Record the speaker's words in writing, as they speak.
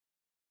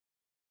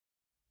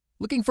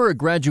Looking for a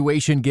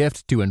graduation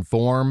gift to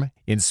inform,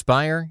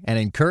 inspire, and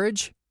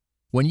encourage?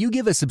 When you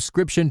give a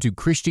subscription to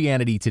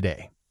Christianity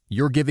Today,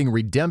 you're giving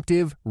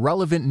redemptive,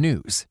 relevant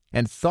news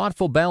and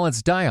thoughtful,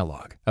 balanced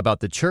dialogue about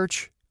the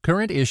church,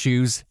 current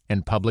issues,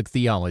 and public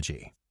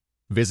theology.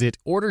 Visit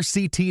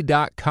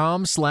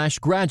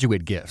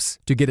orderct.com/graduate gifts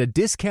to get a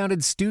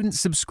discounted student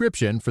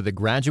subscription for the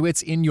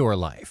graduates in your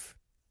life.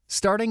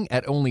 Starting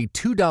at only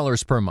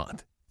 $2 per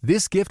month,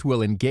 this gift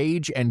will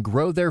engage and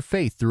grow their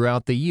faith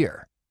throughout the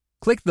year.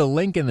 Click the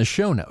link in the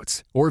show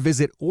notes or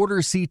visit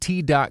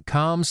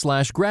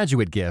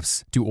orderct.com/graduate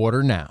gifts to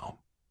order now.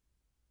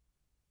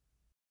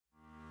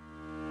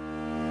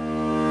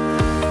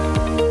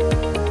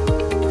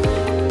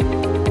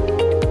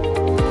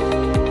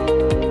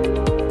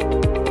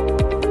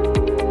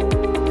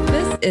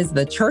 This is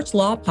the Church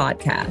Law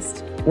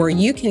Podcast, where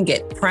you can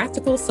get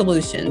practical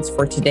solutions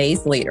for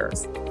today's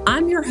leaders.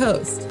 I'm your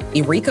host,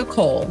 Erika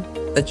Cole,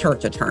 the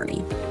church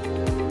attorney.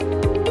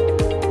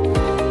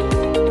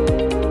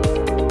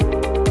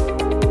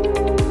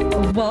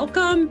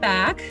 Welcome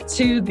back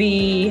to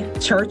the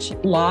Church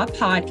Law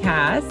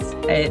Podcast.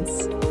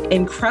 It's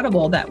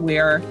incredible that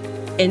we're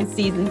in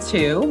season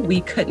 2.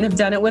 We couldn't have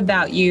done it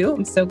without you.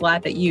 I'm so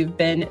glad that you've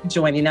been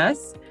joining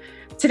us.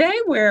 Today,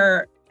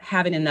 we're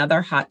having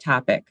another hot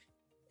topic.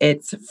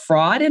 It's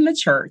fraud in the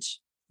church.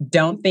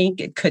 Don't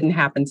think it couldn't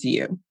happen to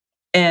you.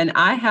 And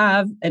I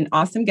have an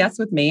awesome guest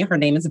with me. Her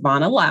name is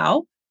Vana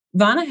Lau.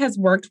 Vana has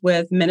worked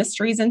with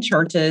ministries and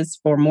churches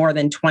for more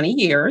than 20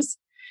 years.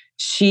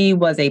 She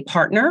was a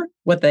partner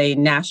with a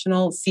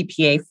national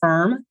CPA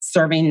firm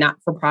serving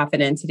not-for-profit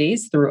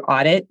entities through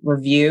audit,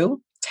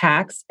 review,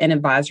 tax, and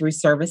advisory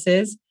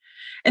services.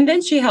 And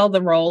then she held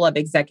the role of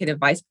executive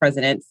vice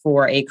president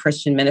for a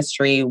Christian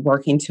ministry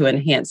working to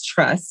enhance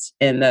trust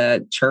in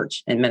the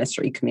church and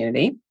ministry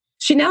community.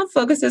 She now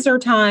focuses her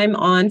time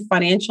on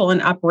financial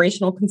and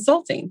operational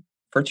consulting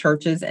for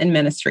churches and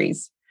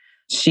ministries.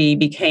 She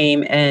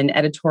became an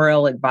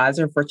editorial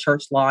advisor for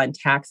Church Law and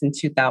Tax in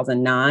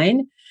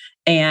 2009.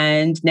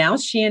 And now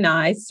she and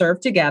I serve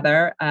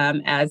together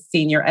as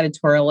senior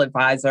editorial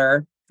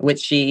advisor,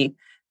 which she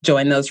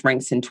joined those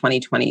ranks in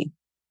 2020.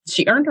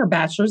 She earned her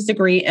bachelor's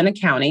degree in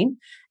accounting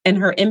and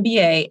her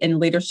MBA in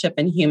leadership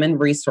and human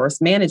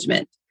resource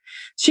management.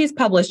 She's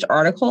published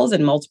articles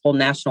in multiple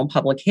national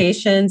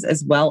publications,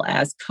 as well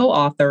as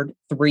co-authored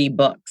 3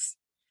 books.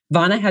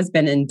 Vana has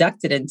been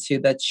inducted into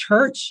the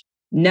Church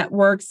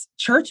Network's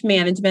Church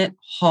Management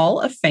Hall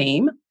of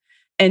Fame,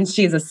 and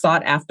she's a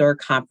sought-after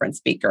conference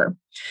speaker.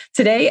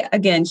 Today,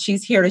 again,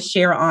 she's here to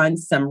share on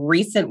some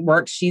recent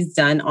work she's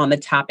done on the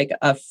topic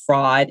of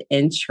fraud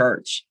in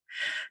church.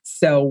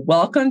 So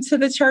welcome to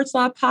the Church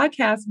Law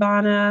Podcast,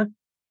 Vana.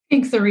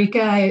 Thanks,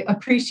 Erika. I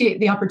appreciate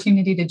the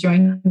opportunity to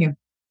join you.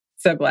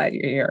 So glad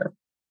you're here.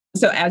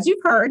 So as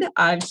you've heard,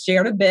 I've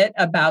shared a bit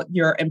about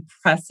your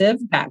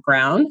impressive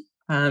background.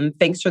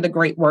 Thanks for the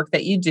great work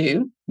that you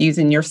do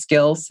using your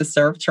skills to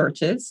serve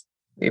churches.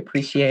 We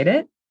appreciate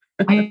it.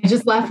 I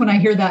just laugh when I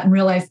hear that and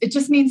realize it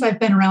just means I've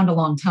been around a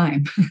long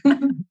time.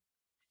 And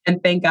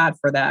thank God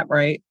for that,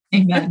 right?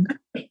 Amen.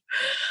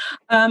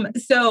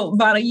 So,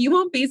 Vana, you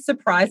won't be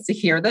surprised to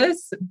hear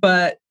this,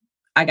 but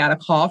I got a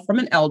call from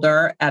an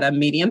elder at a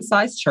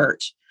medium-sized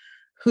church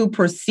who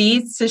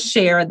proceeds to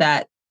share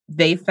that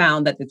they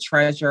found that the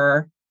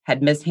treasurer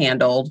had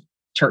mishandled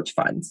church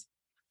funds.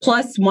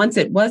 Plus, once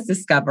it was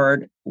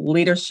discovered,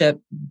 leadership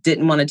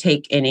didn't want to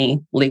take any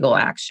legal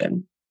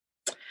action.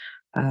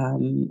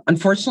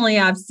 Unfortunately,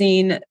 I've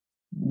seen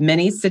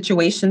many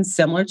situations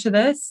similar to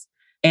this,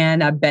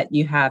 and I bet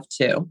you have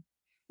too.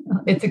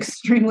 It's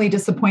extremely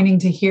disappointing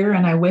to hear,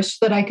 and I wish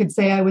that I could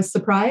say I was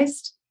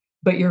surprised,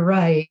 but you're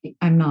right,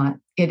 I'm not.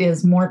 It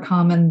is more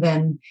common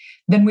than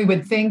we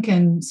would think,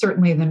 and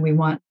certainly than we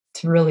want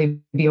to really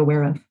be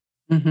aware of.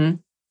 Mm-hmm.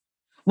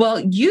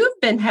 Well,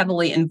 you've been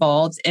heavily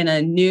involved in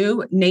a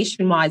new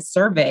nationwide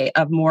survey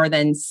of more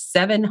than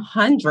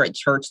 700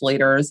 church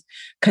leaders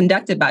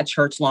conducted by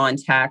Church Law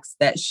and Tax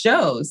that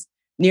shows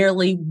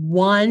nearly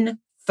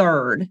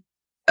 1/3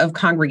 of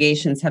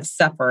congregations have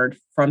suffered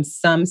from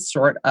some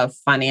sort of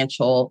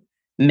financial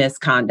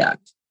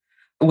misconduct,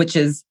 which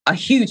is a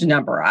huge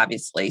number,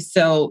 obviously.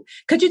 So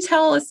could you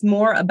tell us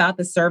more about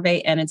the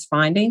survey and its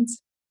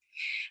findings?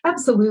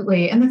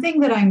 Absolutely. And the thing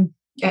that I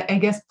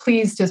guess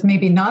pleased is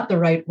maybe not the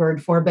right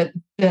word for, but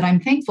that I'm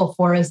thankful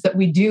for is that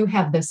we do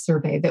have this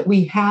survey, that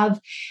we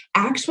have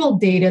actual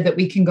data that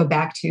we can go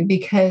back to,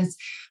 because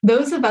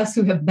those of us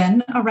who have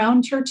been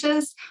around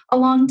churches a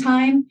long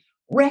time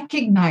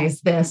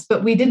recognize this,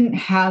 but we didn't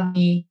have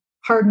the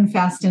hard and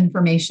fast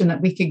information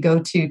that we could go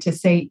to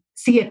say,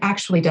 see, it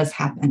actually does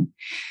happen.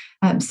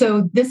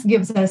 So this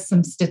gives us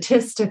some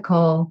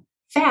statistical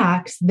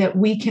facts that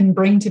we can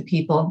bring to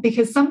people,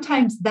 because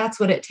sometimes that's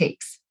what it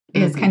takes.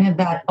 Is kind of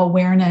that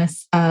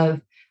awareness of,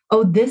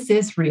 oh, this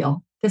is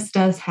real. This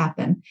does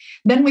happen.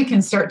 Then we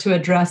can start to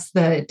address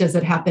does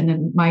it happen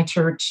in my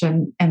church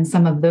and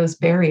some of those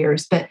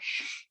barriers. But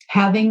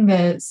having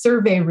the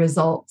survey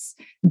results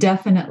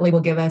definitely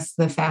will give us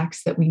the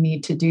facts that we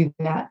need to do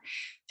that.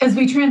 As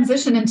we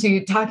transition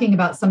into talking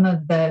about some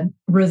of the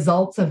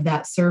results of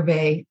that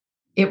survey,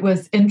 it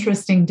was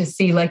interesting to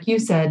see, like you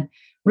said,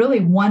 really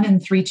 1 in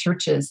 3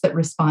 churches that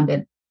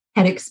responded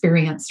had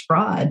experienced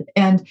fraud.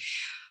 And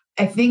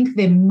I think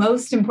the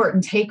most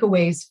important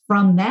takeaways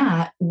from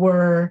that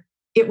were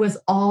it was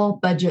all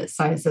budget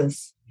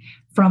sizes,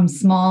 from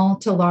small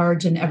to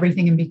large and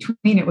everything in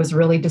between. It was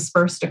really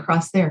dispersed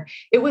across there.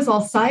 It was all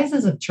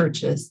sizes of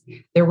churches.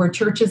 There were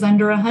churches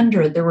under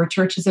 100. There were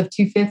churches of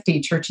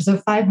 250, churches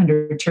of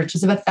 500,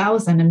 churches of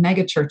 1,000, and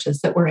mega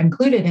churches that were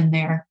included in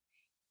there,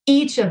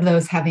 each of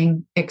those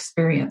having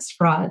experienced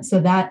fraud. So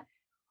that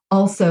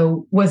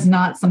also was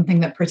not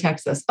something that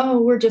protects us. Oh,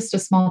 we're just a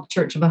small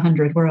church of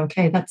 100. We're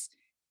okay.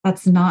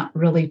 That's not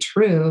really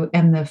true.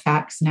 And the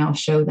facts now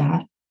show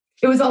that.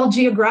 It was all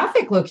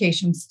geographic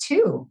locations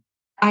too.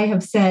 I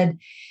have said,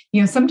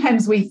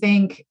 sometimes we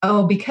think,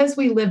 oh, because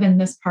we live in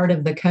this part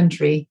of the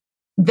country,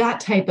 that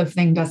type of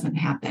thing doesn't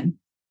happen.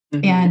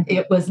 Mm-hmm. And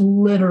it was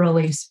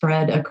literally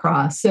spread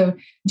across. So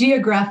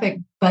geographic,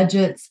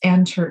 budgets,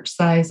 and church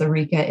size,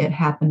 Aarika, it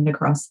happened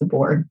across the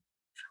board.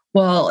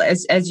 Well,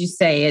 as you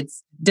say,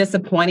 it's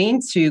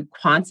disappointing to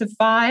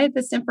quantify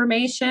this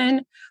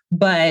information,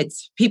 but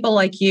people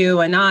like you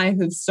and I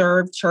who've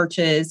served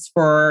churches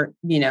for,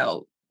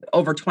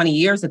 over 20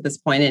 years at this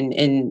point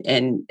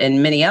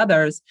and many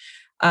others,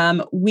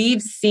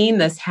 we've seen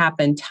this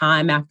happen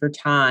time after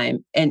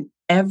time. And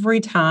every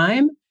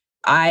time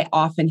I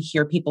often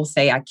hear people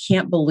say, I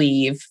can't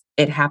believe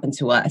it happened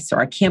to us,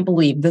 or I can't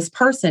believe this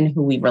person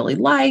who we really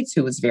liked,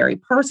 who was very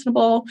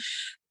personable,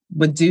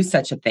 would do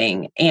such a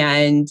thing.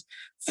 And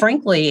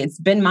frankly, it's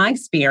been my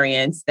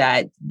experience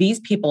that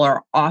these people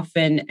are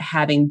often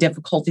having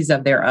difficulties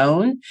of their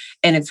own.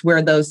 And it's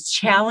where those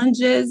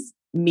challenges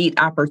meet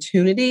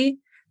opportunity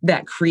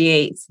that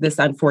creates this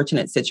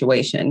unfortunate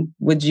situation.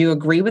 Would you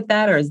agree with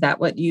that? Or is that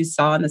what you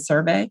saw in the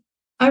survey?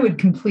 I would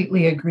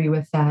completely agree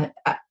with that.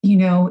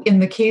 In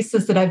the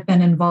cases that I've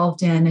been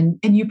involved in,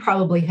 and you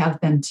probably have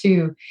been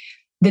too,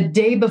 the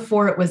day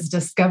before it was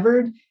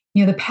discovered,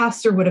 the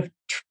pastor would have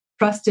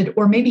trusted,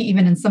 or maybe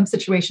even in some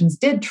situations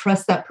did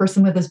trust that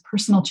person with his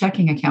personal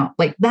checking account.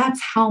 Like,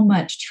 that's how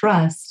much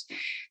trust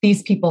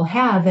these people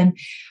have. And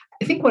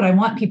I think what I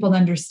want people to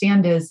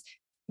understand is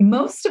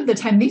most of the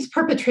time, these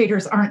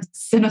perpetrators aren't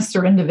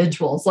sinister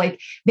individuals. Like,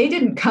 they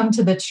didn't come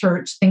to the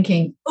church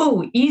thinking,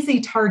 oh,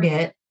 easy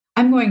target,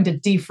 I'm going to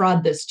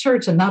defraud this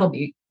church and that'll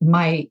be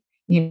my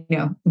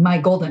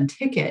golden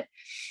ticket.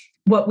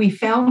 What we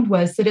found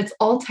was that it's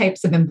all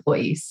types of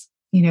employees.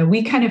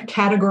 We kind of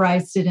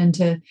categorized it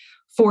into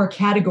 4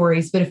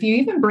 categories, but if you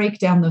even break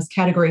down those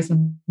categories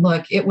and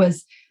look, it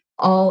was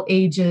all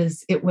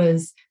ages, it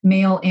was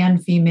male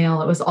and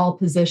female, it was all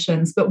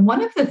positions. But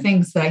one of the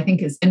things that I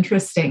think is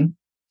interesting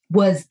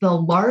was the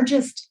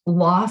largest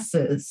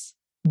losses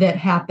that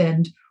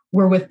happened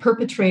were with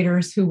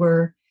perpetrators who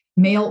were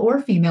male or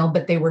female,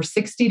 but they were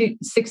 60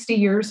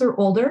 years or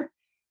older,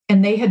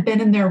 and they had been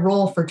in their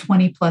role for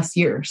 20 plus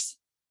years.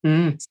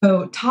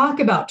 So talk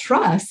about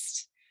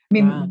trust. I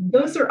mean, wow.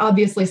 Those are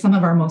obviously some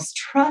of our most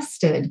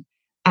trusted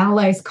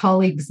allies,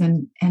 colleagues,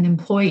 and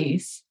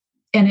employees.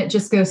 And it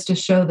just goes to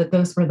show that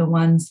those were the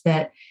ones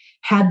that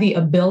had the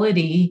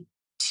ability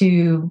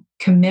to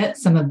commit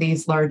some of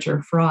these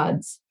larger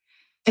frauds.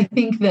 I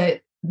think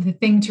that the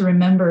thing to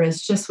remember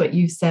is just what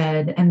you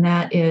said, and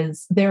that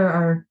is there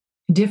are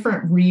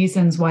different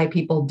reasons why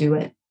people do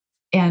it.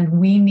 And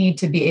we need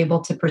to be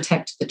able to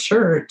protect the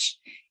church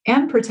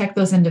and protect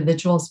those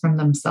individuals from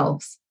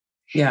themselves.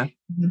 Yeah.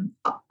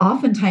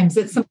 Oftentimes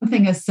it's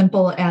something as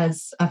simple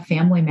as a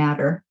family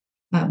matter.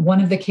 One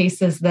of the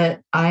cases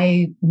that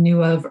I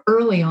knew of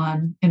early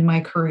on in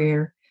my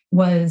career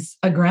was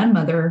a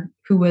grandmother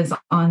who was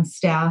on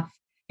staff,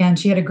 and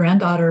she had a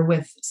granddaughter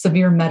with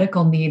severe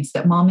medical needs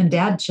that mom and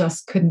dad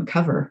just couldn't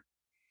cover.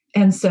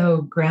 And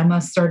so grandma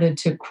started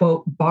to,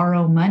 quote,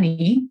 borrow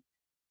money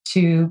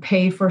to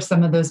pay for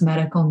some of those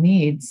medical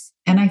needs.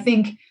 And I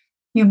think,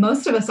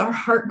 most of us, our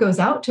heart goes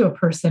out to a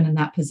person in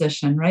that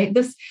position, right?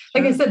 This,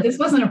 like I said, this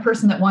wasn't a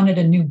person that wanted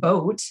a new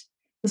boat.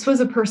 This was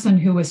a person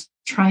who was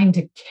trying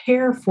to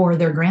care for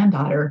their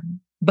granddaughter,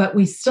 but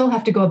we still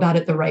have to go about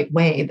it the right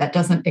way. That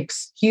doesn't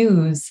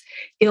excuse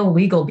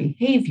illegal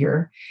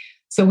behavior.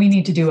 So we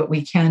need to do what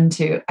we can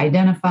to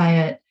identify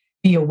it,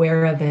 be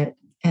aware of it,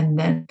 and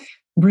then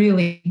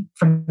really,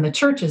 from the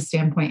church's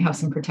standpoint, have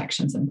some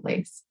protections in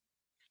place.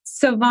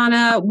 So,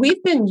 Vanna,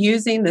 we've been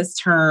using this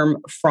term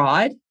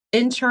fraud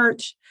in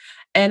church,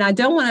 and I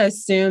don't want to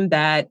assume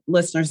that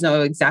listeners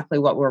know exactly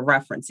what we're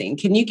referencing.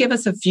 Can you give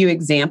us a few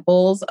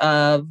examples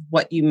of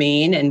what you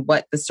mean and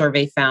what the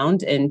survey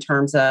found in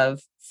terms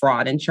of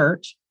fraud in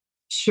church?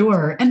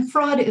 Sure. And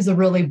fraud is a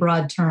really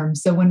broad term.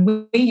 So when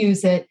we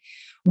use it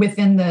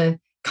within the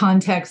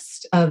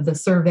context of the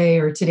survey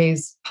or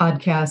today's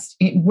podcast,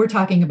 we're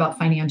talking about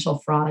financial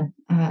fraud.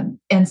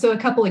 And so a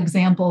couple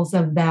examples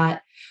of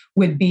that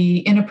would be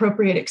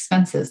inappropriate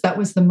expenses. That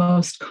was the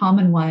most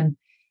common one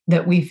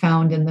that we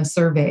found in the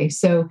survey.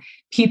 So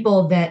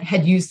people that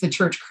had used the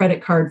church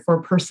credit card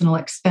for personal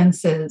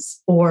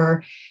expenses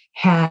or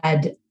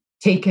had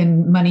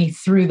taken money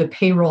through the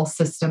payroll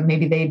system,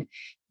 maybe they'd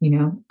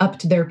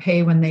upped their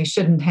pay when they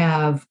shouldn't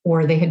have,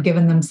 or they had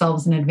given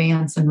themselves an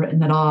advance and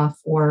written it off,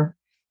 or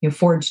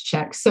forged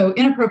checks. So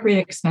inappropriate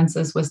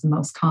expenses was the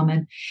most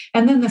common.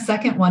 And then the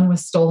second one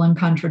was stolen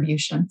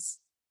contributions.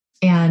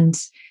 And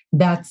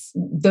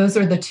those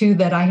are the two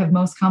that I have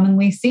most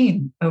commonly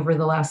seen over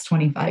the last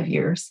 25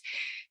 years.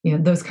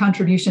 Those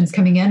contributions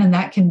coming in, and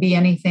that can be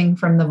anything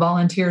from the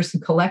volunteers who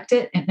collect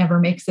it, it never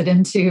makes it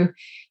into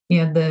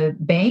the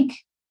bank,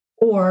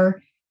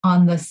 or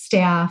on the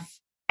staff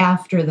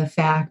after the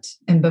fact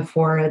and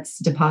before it's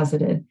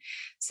deposited.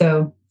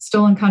 So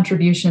stolen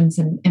contributions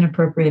and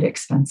inappropriate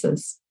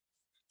expenses.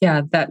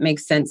 Yeah, that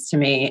makes sense to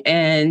me.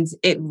 And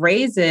it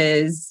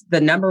raises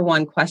the number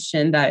one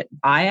question that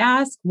I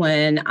ask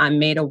when I'm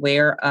made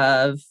aware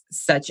of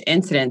such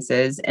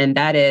incidences, and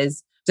that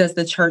is, does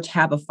the church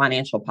have a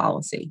financial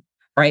policy,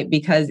 right?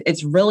 Because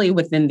it's really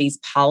within these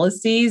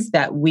policies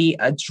that we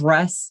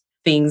address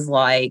things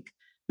like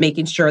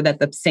making sure that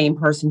the same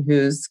person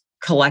who's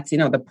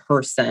collecting, or the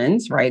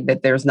persons, right,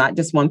 that there's not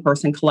just one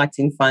person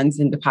collecting funds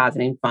and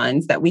depositing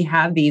funds, that we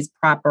have these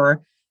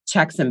proper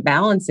checks and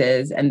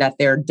balances, and that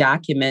they're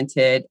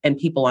documented and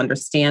people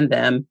understand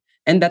them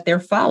and that they're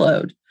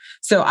followed.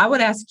 So I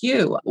would ask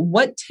you,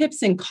 what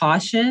tips and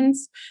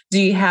cautions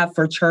do you have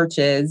for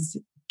churches,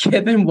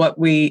 given what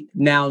we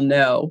now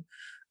know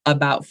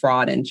about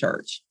fraud in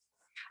church?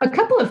 A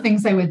couple of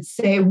things I would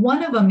say.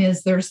 One of them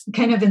is there's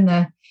kind of in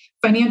the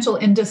financial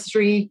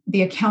industry,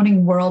 the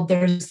accounting world,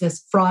 there's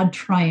this fraud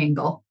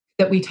triangle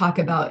that we talk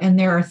about. And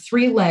there are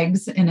 3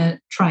 legs in a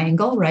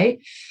triangle, right?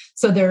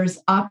 So there's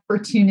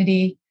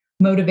opportunity,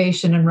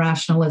 motivation, and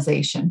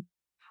rationalization.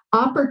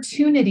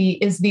 Opportunity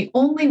is the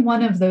only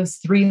one of those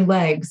 3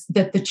 legs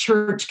that the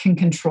church can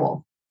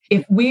control.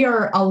 If we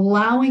are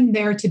allowing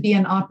there to be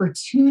an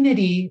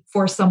opportunity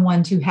for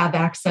someone to have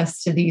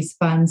access to these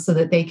funds so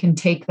that they can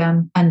take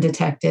them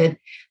undetected,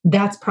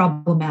 that's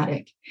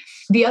problematic.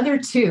 The other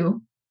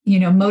 2,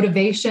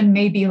 motivation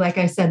may be, like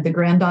I said, the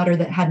granddaughter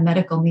that had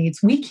medical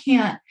needs. We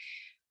can't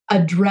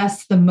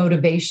address the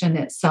motivation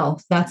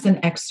itself. That's an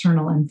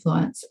external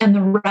influence. And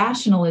the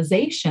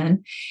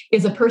rationalization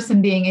is a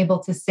person being able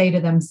to say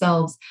to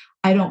themselves,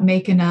 I don't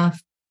make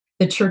enough.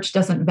 The church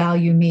doesn't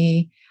value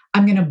me.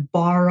 I'm going to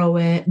borrow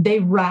it. They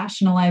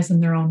rationalize in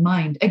their own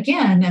mind.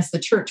 Again, as the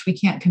church, we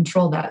can't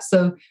control that.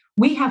 So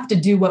we have to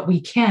do what we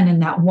can in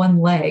that one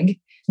leg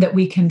that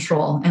we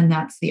control, and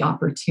that's the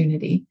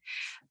opportunity.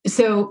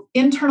 So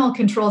internal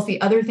controls, the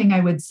other thing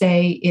I would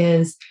say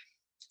is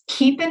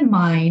keep in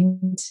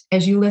mind,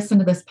 as you listen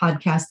to this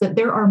podcast, that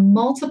there are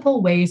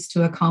multiple ways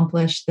to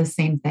accomplish the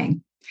same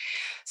thing.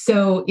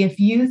 So if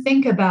you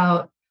think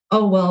about,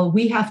 oh, well,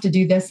 we have to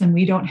do this and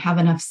we don't have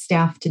enough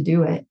staff to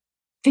do it,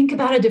 think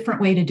about a different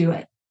way to do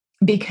it.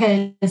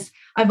 Because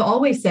I've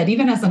always said,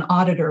 even as an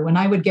auditor, when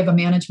I would give a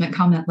management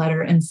comment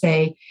letter and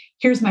say,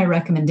 here's my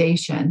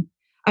recommendation,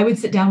 I would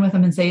sit down with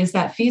them and say, is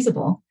that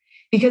feasible?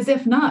 Because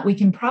if not, we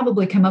can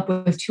probably come up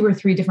with 2 or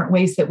 3 different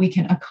ways that we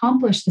can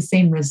accomplish the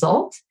same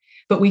result,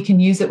 but we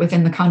can use it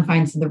within the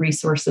confines of the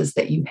resources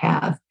that you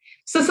have.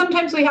 So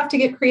sometimes we have to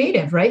get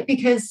creative, right?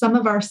 Because some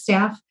of our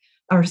staff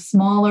are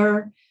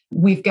smaller.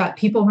 We've got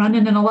people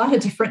running in a lot of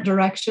different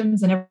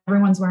directions, and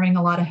everyone's wearing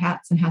a lot of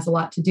hats and has a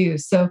lot to do.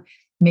 So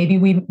maybe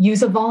we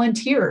use a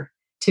volunteer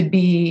to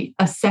be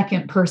a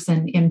second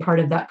person in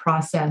part of that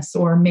process,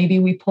 or maybe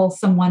we pull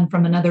someone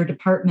from another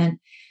department,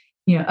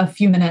 a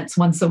few minutes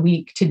once a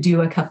week to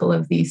do a couple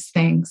of these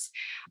things.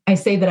 I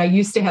say that I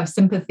used to have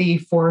sympathy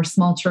for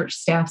small church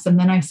staffs, and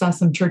then I saw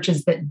some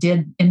churches that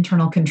did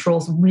internal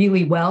controls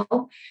really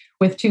well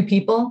with 2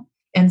 people.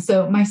 And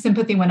so my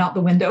sympathy went out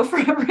the window for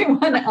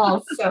everyone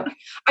else. So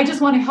I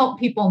just want to help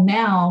people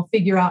now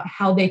figure out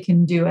how they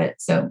can do it.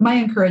 So my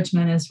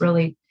encouragement is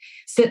really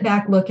sit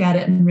back, look at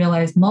it, and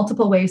realize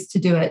multiple ways to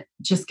do it.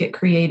 Just get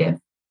creative.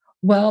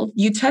 Well,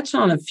 you touched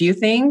on a few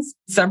things,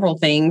 several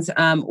things.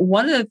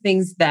 One of the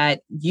things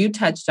that you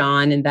touched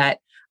on and that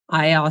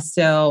I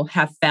also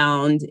have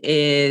found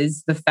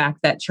is the fact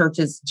that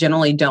churches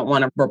generally don't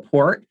want to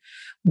report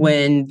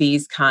when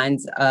these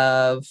kinds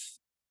of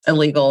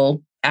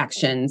illegal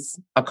actions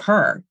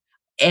occur.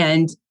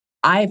 And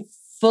I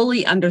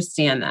fully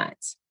understand that.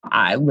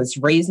 I was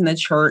raised in the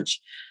church.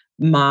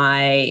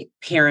 My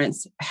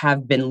parents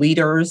have been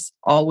leaders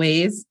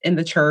always in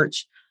the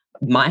church.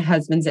 My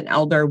husband's an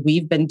elder.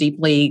 We've been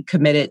deeply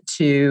committed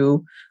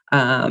to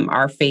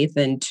our faith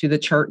and to the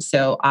church.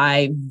 So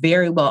I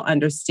very well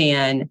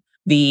understand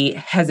the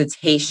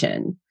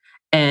hesitation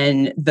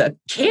and the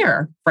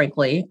care,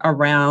 frankly,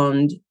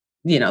 around,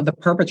 the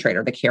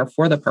perpetrator, the care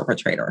for the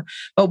perpetrator.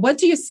 But what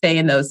do you say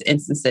in those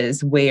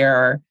instances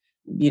where,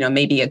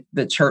 maybe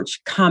the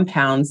church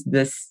compounds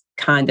this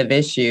kind of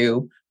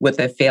issue with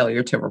a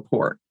failure to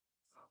report?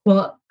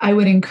 Well, I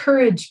would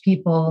encourage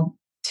people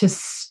to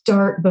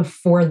start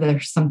before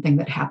there's something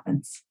that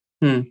happens.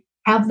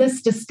 Have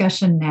this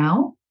discussion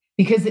now,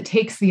 because it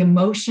takes the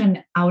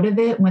emotion out of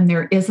it when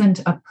there isn't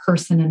a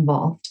person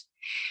involved.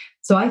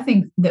 So I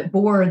think that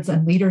boards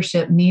and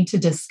leadership need to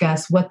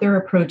discuss what their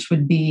approach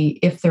would be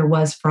if there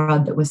was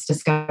fraud that was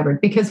discovered.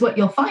 Because what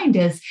you'll find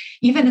is,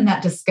 even in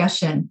that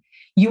discussion,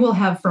 you will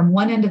have from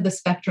one end of the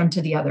spectrum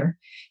to the other.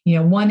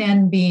 One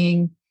end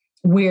being,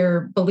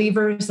 we're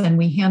believers and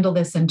we handle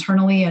this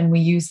internally and we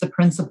use the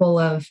principle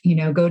of,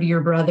 go to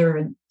your brother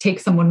and take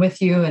someone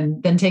with you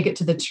and then take it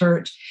to the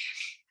church.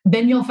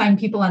 Then you'll find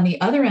people on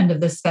the other end of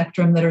the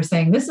spectrum that are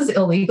saying, this is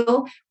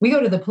illegal. We go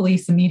to the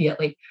police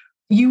immediately.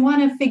 You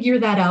want to figure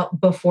that out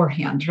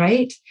beforehand,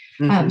 right?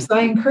 Mm-hmm. So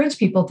I encourage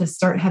people to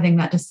start having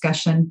that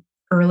discussion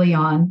early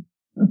on.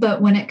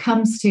 But when it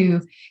comes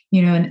to,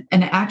 an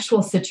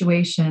actual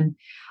situation,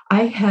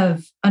 I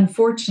have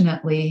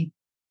unfortunately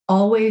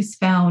always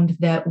found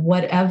that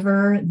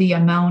whatever the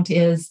amount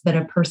is that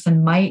a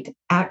person might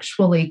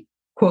actually,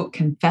 quote,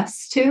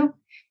 confess to,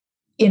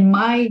 in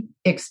my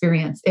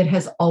experience, it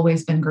has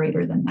always been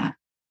greater than that.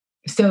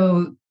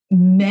 So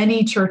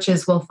many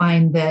churches will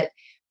find that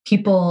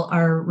people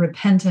are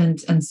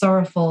repentant and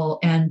sorrowful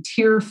and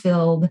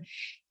tear-filled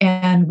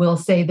and will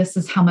say, this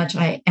is how much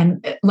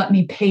and let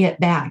me pay it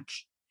back.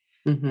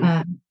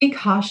 Mm-hmm. Be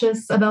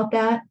cautious about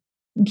that.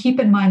 Keep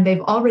in mind,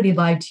 they've already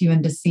lied to you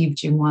and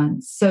deceived you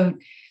once. So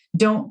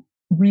don't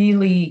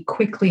really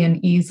quickly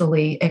and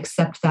easily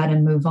accept that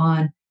and move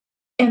on.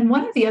 And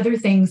one of the other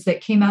things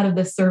that came out of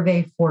the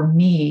survey for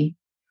me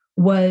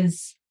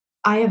was,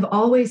 I have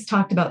always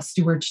talked about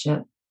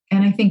stewardship.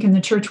 And I think in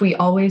the church, we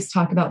always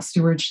talk about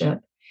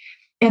stewardship.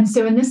 And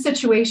so in this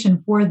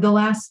situation, for the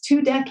last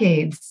 2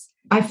 decades,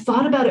 I've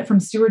thought about it from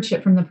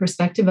stewardship, from the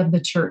perspective of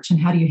the church, and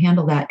how do you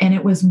handle that? And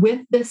it was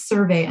with this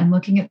survey and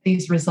looking at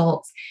these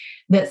results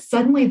that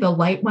suddenly the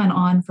light went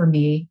on for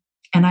me.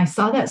 And I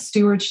saw that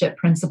stewardship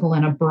principle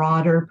in a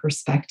broader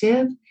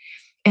perspective.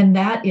 And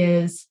that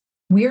is,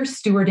 we are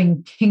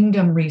stewarding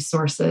kingdom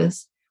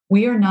resources.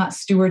 We are not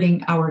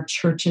stewarding our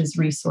church's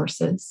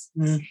resources.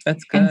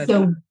 That's good. And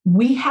so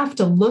we have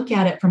to look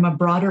at it from a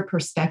broader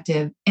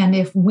perspective. And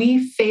if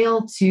we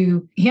fail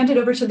to hand it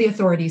over to the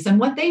authorities, and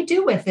what they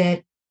do with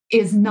it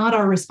is not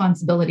our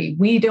responsibility.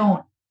 We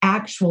don't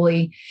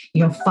actually,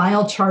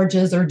 file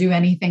charges or do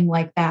anything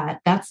like that.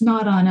 That's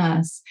not on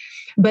us.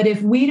 But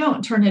if we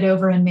don't turn it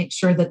over and make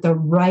sure that the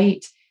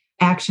right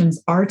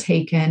actions are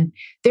taken,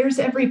 there's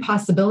every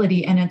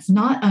possibility. And it's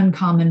not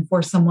uncommon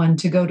for someone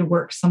to go to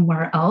work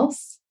somewhere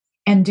else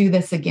and do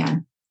this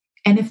again.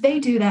 And if they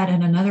do that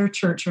in another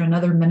church or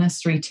another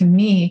ministry, to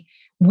me,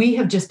 we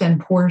have just been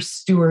poor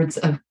stewards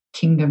of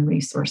kingdom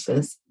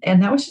resources.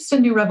 And that was just a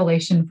new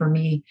revelation for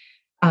me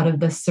out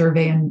of this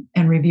survey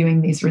and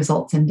reviewing these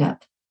results in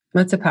depth.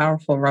 That's a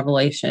powerful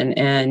revelation.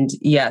 And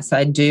yes,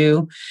 I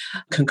do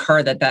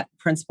concur that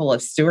principle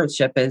of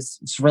stewardship is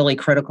really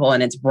critical,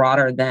 and it's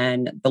broader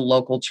than the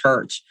local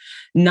church.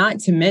 Not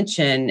to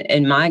mention,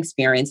 in my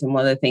experience, and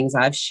one of the things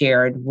I've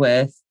shared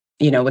with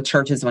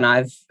churches when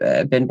I've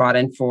been brought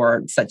in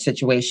for such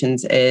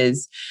situations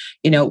is,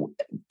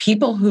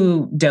 people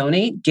who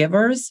donate,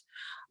 givers,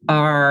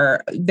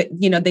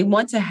 they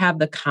want to have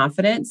the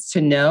confidence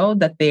to know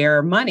that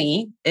their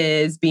money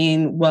is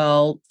being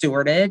well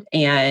stewarded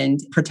and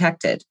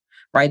protected,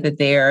 right? That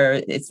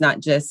it's not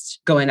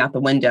just going out the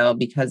window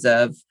because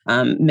of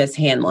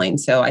mishandling.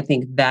 So I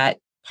think that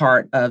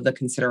part of the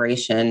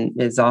consideration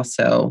is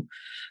also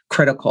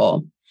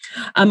critical.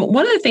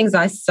 One of the things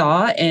I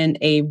saw in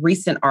a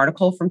recent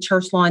article from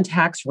Church Law and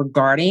Tax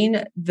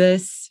regarding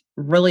this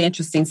really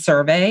interesting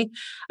survey,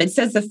 it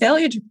says the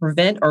failure to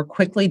prevent or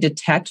quickly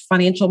detect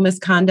financial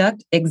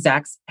misconduct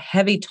exacts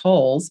heavy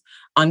tolls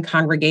on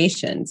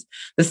congregations.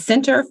 The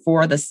Center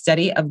for the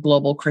Study of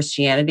Global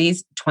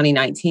Christianity's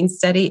 2019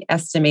 study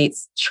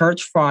estimates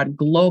church fraud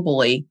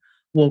globally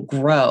will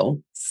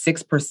grow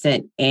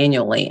 6%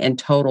 annually and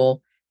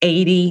total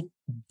 $80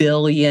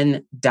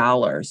 billion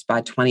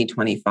by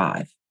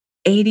 2025.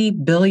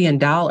 $80 billion.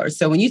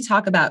 So when you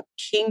talk about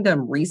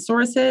kingdom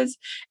resources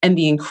and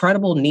the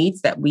incredible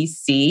needs that we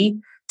see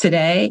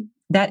today,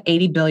 that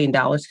 $80 billion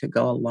could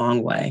go a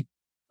long way.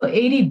 Well,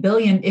 $80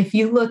 billion, if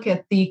you look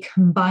at the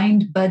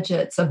combined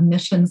budgets of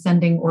mission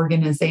sending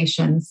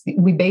organizations,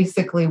 we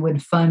basically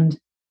would fund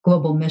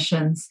global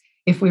missions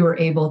if we were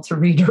able to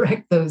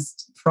redirect those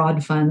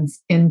fraud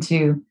funds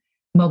into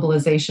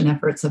mobilization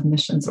efforts of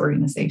missions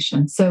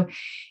organizations. So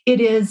it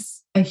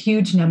is a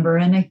huge number.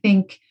 And I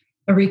think,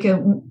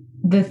 Erika,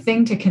 the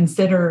thing to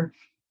consider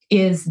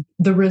is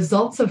the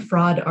results of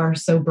fraud are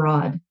so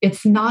broad.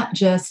 It's not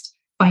just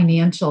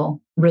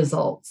financial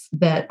results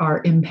that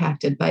are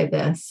impacted by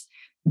this.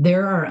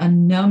 There are a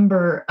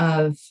number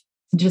of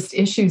just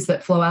issues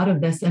that flow out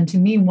of this. And to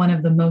me, one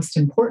of the most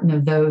important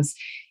of those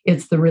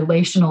is the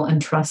relational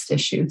and trust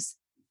issues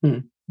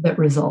that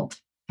result.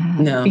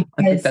 I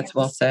think that's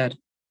well said.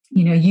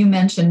 You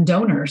mentioned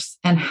donors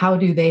and how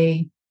do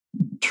they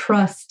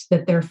trust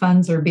that their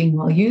funds are being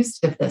well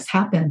used if this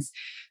happens.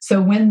 So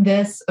when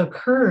this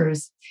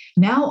occurs,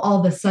 now all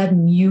of a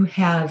sudden you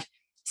have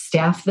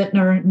staff that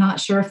are not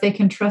sure if they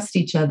can trust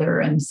each other,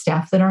 and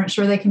staff that aren't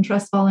sure they can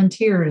trust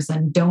volunteers,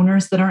 and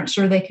donors that aren't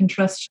sure they can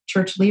trust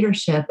church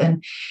leadership.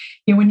 And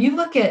when you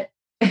look at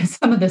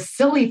some of the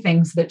silly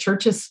things that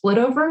churches split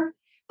over,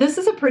 this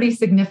is a pretty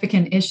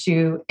significant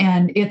issue,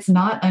 and it's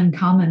not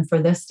uncommon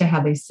for this to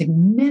have a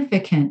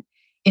significant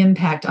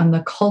impact on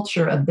the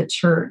culture of the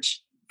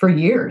church for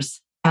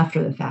years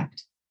after the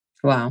fact.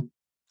 Wow.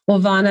 Well,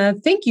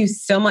 Vonna, thank you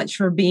so much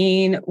for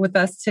being with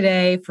us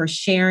today, for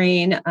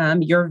sharing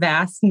your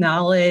vast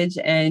knowledge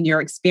and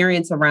your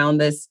experience around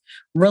this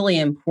really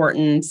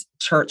important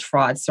church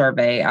fraud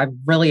survey. I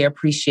really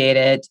appreciate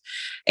it.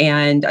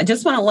 And I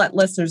just want to let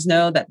listeners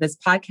know that this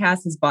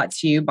podcast is brought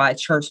to you by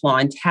Church Law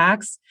and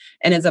Tax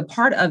and is a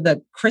part of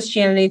the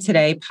Christianity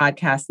Today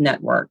podcast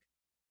network.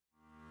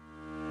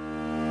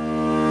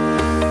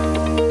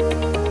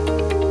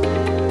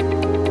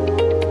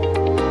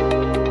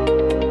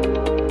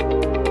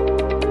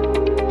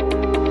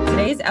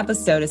 Today's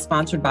episode is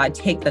sponsored by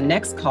Take the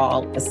Next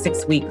Call, a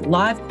 6-week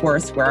live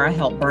course where I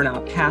help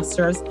burnout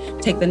pastors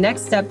take the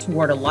next step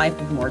toward a life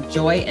of more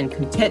joy and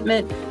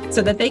contentment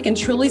so that they can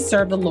truly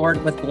serve the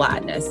Lord with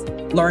gladness.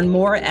 Learn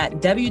more at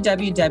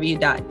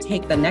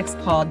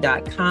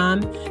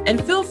www.takethenextcall.com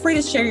and feel free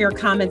to share your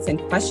comments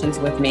and questions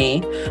with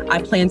me. I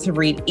plan to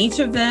read each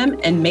of them,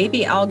 and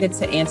maybe I'll get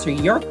to answer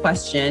your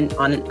question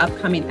on an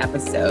upcoming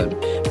episode.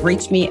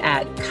 Reach me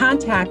at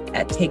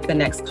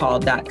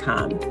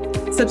contact@takethenextcall.com.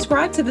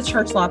 Subscribe to the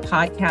Church Law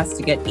Podcast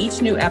to get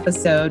each new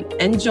episode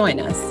and join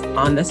us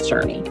on this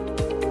journey.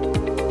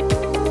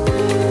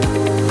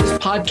 This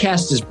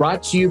podcast is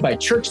brought to you by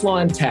Church Law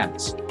and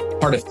Tax,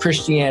 part of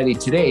Christianity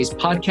Today's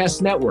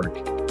podcast network.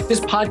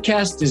 This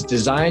podcast is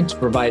designed to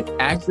provide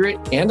accurate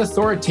and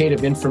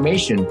authoritative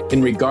information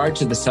in regard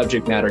to the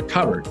subject matter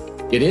covered.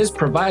 It is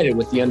provided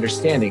with the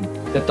understanding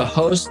that the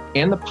host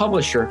and the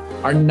publisher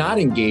are not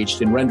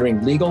engaged in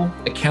rendering legal,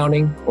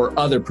 accounting, or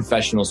other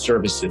professional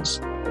services.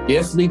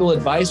 If legal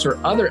advice or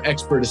other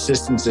expert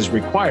assistance is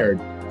required,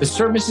 the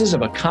services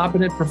of a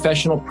competent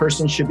professional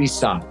person should be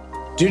sought.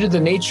 Due to the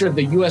nature of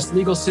the U.S.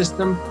 legal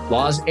system,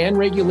 laws and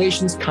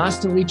regulations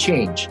constantly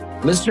change.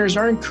 Listeners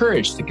are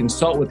encouraged to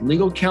consult with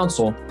legal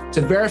counsel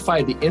to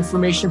verify the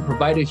information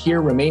provided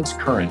here remains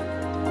current.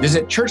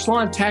 Visit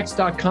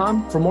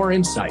churchlawandtax.com for more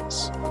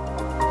insights.